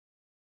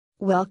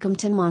Welcome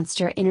to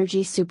Monster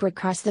Energy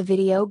Supercross, the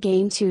video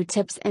game 2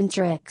 tips and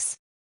tricks.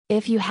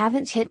 If you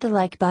haven't hit the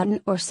like button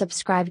or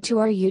subscribe to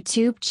our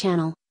YouTube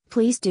channel,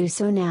 please do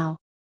so now.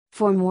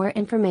 For more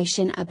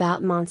information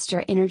about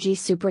Monster Energy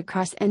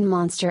Supercross and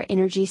Monster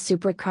Energy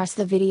Supercross,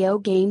 the video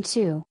game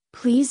 2,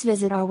 please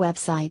visit our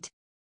website.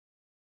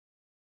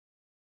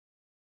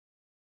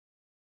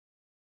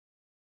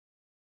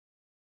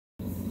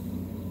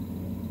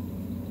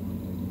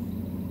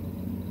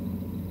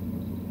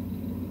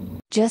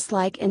 Just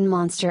like in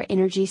Monster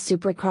Energy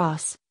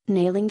Supercross,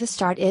 nailing the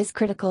start is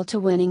critical to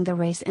winning the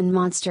race in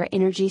Monster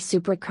Energy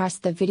Supercross,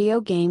 the video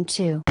game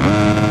 2.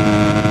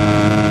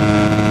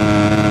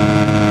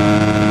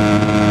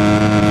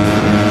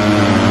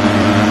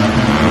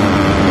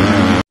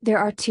 There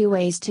are two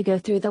ways to go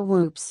through the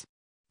whoops.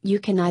 You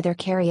can either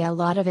carry a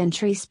lot of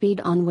entry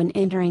speed on when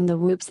entering the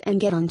whoops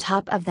and get on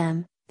top of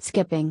them,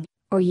 skipping,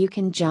 or you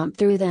can jump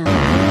through them,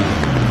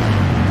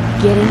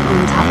 getting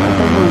on top of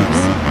the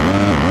whoops.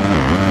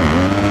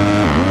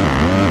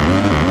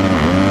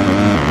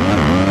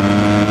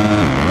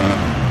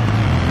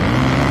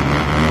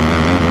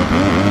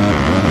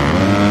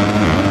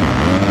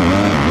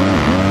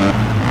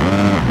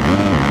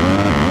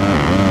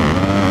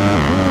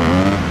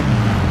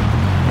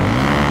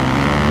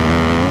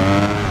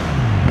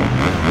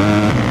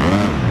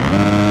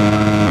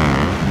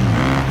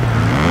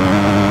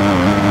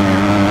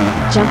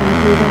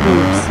 Jumping through the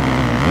whoops.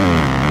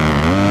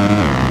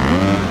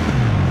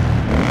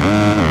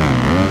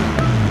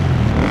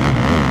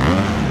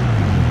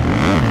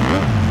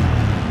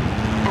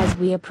 As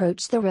we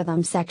approach the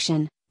rhythm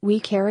section, we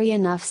carry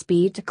enough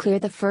speed to clear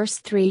the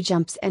first 3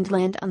 jumps and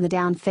land on the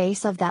down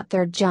face of that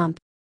third jump.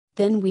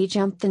 Then we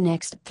jump the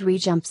next 3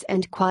 jumps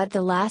and quad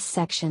the last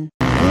section.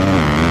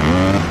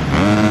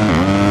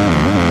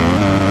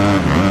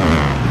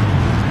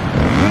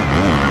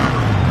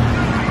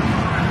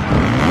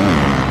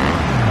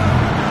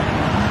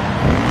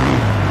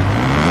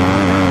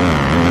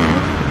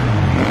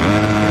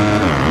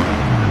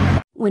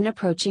 When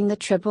approaching the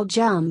triple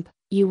jump,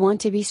 you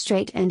want to be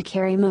straight and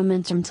carry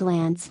momentum to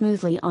land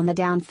smoothly on the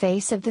down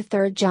face of the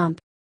third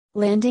jump.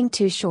 Landing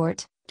too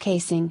short,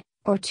 casing,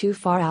 or too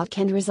far out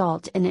can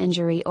result in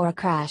injury or a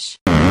crash.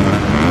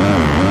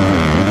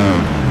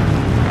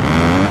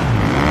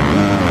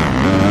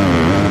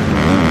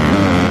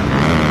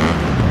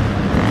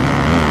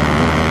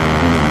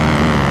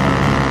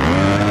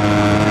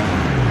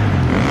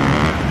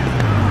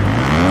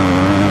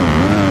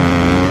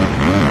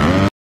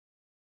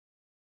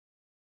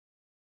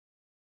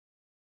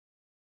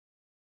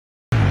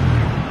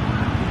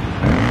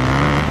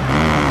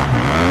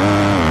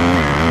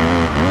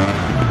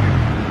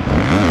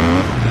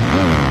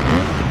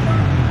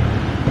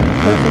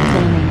 Perfect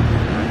landing.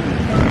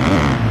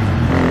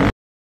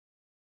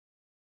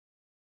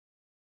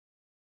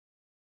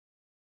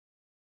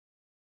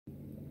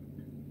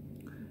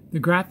 The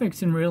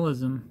graphics and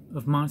realism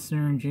of Monster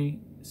Energy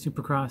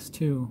Supercross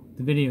 2,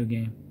 the video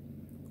game,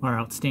 are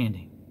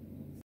outstanding.